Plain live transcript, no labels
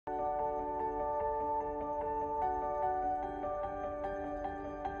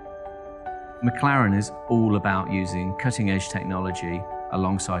McLaren is all about using cutting-edge technology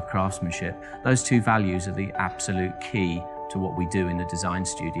alongside craftsmanship. Those two values are the absolute key to what we do in the design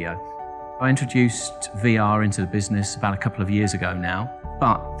studio. I introduced VR into the business about a couple of years ago now,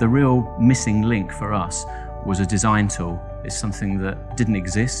 but the real missing link for us was a design tool. It's something that didn't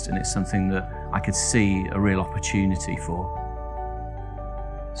exist, and it's something that I could see a real opportunity for.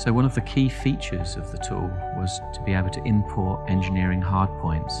 So one of the key features of the tool was to be able to import engineering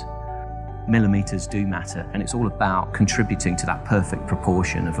hardpoints. Millimeters do matter, and it's all about contributing to that perfect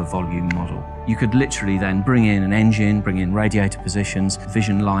proportion of a volume model. You could literally then bring in an engine, bring in radiator positions,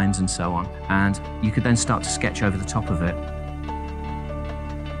 vision lines and so on, and you could then start to sketch over the top of it.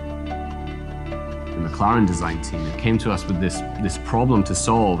 The McLaren design team came to us with this problem to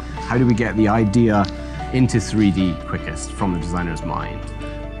solve. How do we get the idea into 3D quickest from the designer's mind?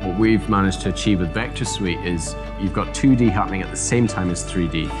 What we've managed to achieve with Vector Suite is you've got 2D happening at the same time as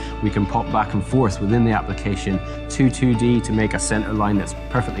 3D. We can pop back and forth within the application to 2D to make a center line that's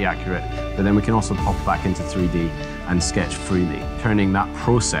perfectly accurate, but then we can also pop back into 3D and sketch freely, turning that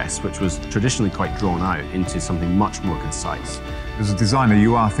process, which was traditionally quite drawn out, into something much more concise. As a designer,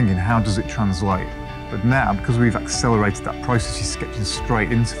 you are thinking, how does it translate? But now, because we've accelerated that process, you're sketching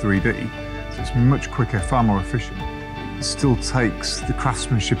straight into 3D, so it's much quicker, far more efficient. It still takes the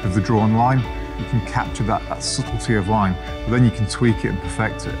craftsmanship of the drawn line. You can capture that subtlety of line, but then you can tweak it and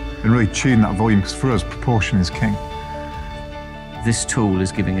perfect it and really tune that volume, because for us, proportion is king. This tool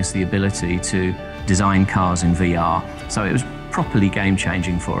is giving us the ability to design cars in VR, so it was properly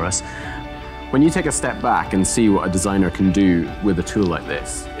game-changing for us. When you take a step back and see what a designer can do with a tool like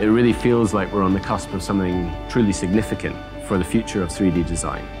this, it really feels like we're on the cusp of something truly significant for the future of 3D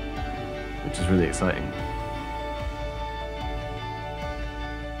design, which is really exciting.